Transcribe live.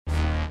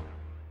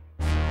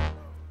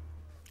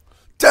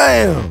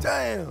Damn.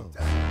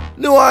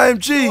 New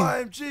IMG.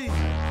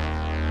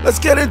 Let's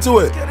get into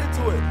it.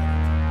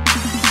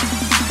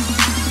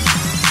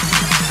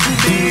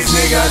 These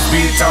niggas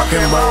be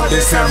talking about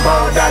this and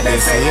about that. They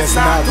say it's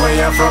not where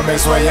you're from,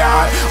 it's where you're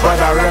at. But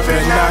I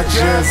reppin' not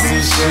Jersey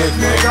shit,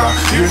 nigga.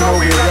 You know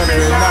we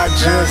reppin' not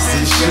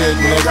Jersey shit,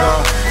 nigga.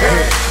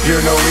 Hey, you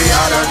know we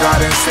out of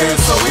Garden State,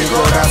 so we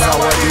go, that's how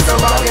what it's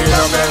about. Get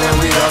up and then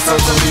we hustle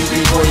to these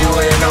people you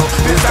ain't know.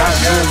 This that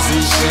Jersey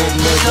shit,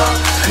 nigga.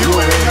 You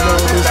ain't know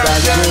this that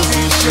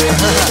Jersey shit,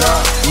 nigga.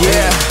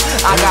 Yeah.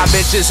 I got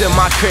bitches in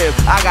my crib,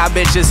 I got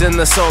bitches in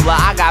the solar,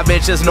 I got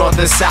bitches north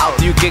and south.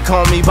 You can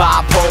call me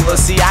bipolar.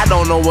 See, I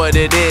don't know what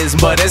it is,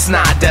 but it's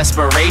not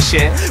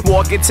desperation.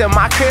 Walk into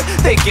my crib,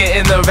 they get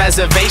in the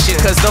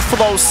reservation, cause the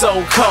flow's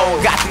so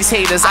cold. Got these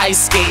haters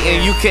ice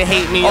skating. You can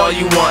hate me all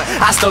you want,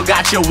 I still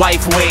got your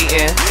wife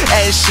waiting.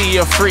 And she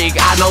a freak,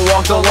 I done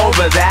walked all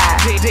over that.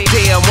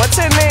 Damn,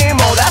 what's her name?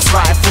 Oh, that's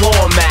right,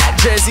 floor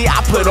mat. Jersey, I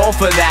put on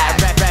for that.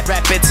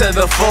 Rap it to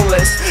the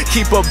fullest.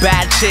 Keep a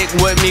bad chick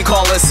with me,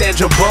 call her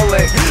Sandra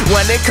Bullock.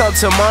 When it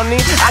comes to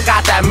money, I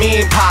got that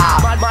mean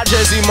pop. My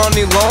Jersey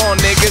money long,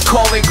 nigga,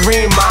 call it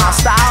green mile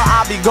style.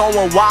 I be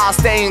going wild,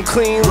 staying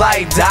clean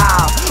like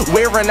dial.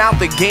 Wearing out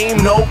the game,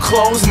 no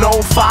clothes, no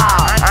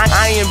file.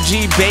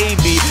 IMG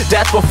baby,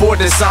 death before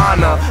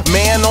dishonor.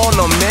 Man on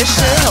a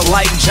mission,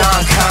 like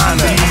John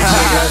Connor. These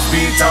niggas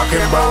be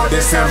talking about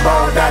this and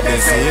about that.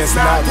 They say it's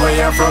not where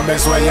you're from,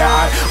 it's where you're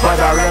at.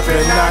 But I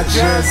reppin' not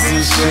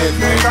Jersey shit,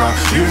 nigga.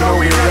 You know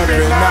we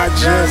reppin' not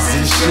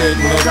Jersey shit,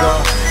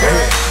 nigga.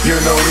 Hey, you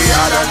know we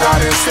out of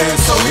Garden State,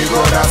 so we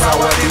go, that's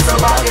how what it's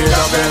about. Get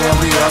up and then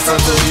we hustle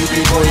to these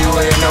people you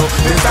ain't know.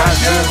 This that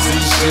Jersey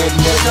shit,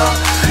 nigga.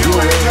 You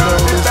ain't know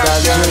this that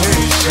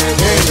Jersey shit,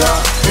 nigga.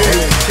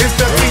 Hey, it's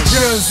the New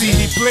Jersey,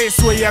 the place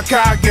where your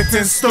car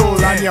getting stolen.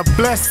 And you're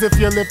blessed if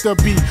you lift a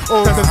beat.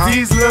 Oh, cause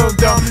these little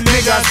dumb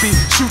niggas be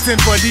shooting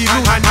for the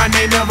loot, and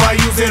they never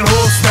using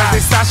holsters.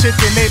 They start shit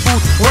in they boot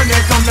when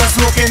they come to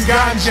smoking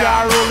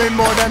ganja, rolling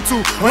more than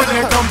two. When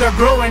they come to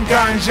growing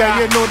ganja,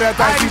 you know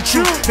that I be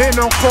true. They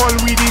don't call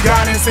we the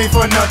garden say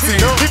for nothing.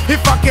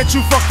 If I get you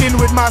fucking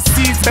with my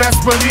seeds,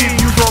 best believe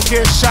you gon'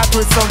 get shot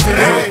with something.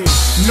 Hey,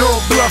 no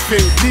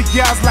bluffing. The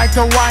guys like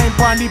to wine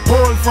pon the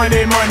pole for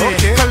their money.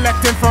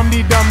 Collecting from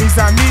the dummies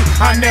and me,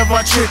 I never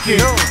trick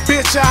it.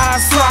 Bitch, I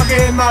slug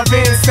in my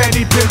veins,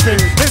 steady pimping.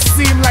 It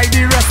seem like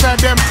the rest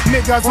of them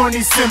niggas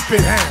only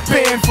simping,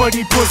 paying for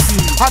the pussy.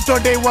 I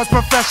thought they was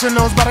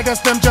professionals, but I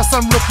guess them just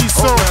some rookies.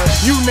 So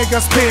you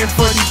niggas paying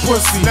for the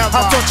pussy. I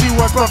thought you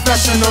was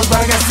professionals,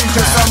 but I guess you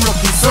just some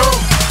rookies. So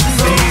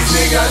these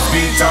niggas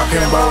be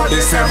talking about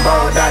this and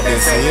about that. They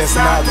say it's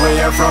not where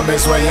you're from,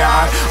 it's where you're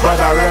at.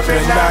 But I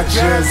reppin' not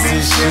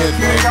Jersey shit,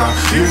 nigga.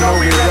 You know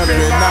we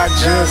reppin' not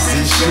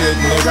Jersey shit,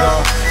 nigga.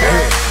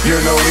 Hey, you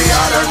know we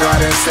out of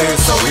Garden State,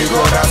 so we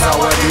go, that's how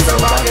what it's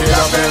about. Get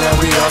up and then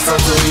we hustle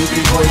to these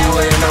people you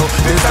ain't know.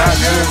 This that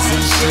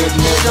Jersey shit,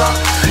 nigga.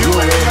 You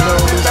ain't know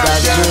this that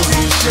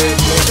Jersey shit,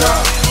 nigga.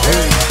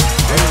 Hey.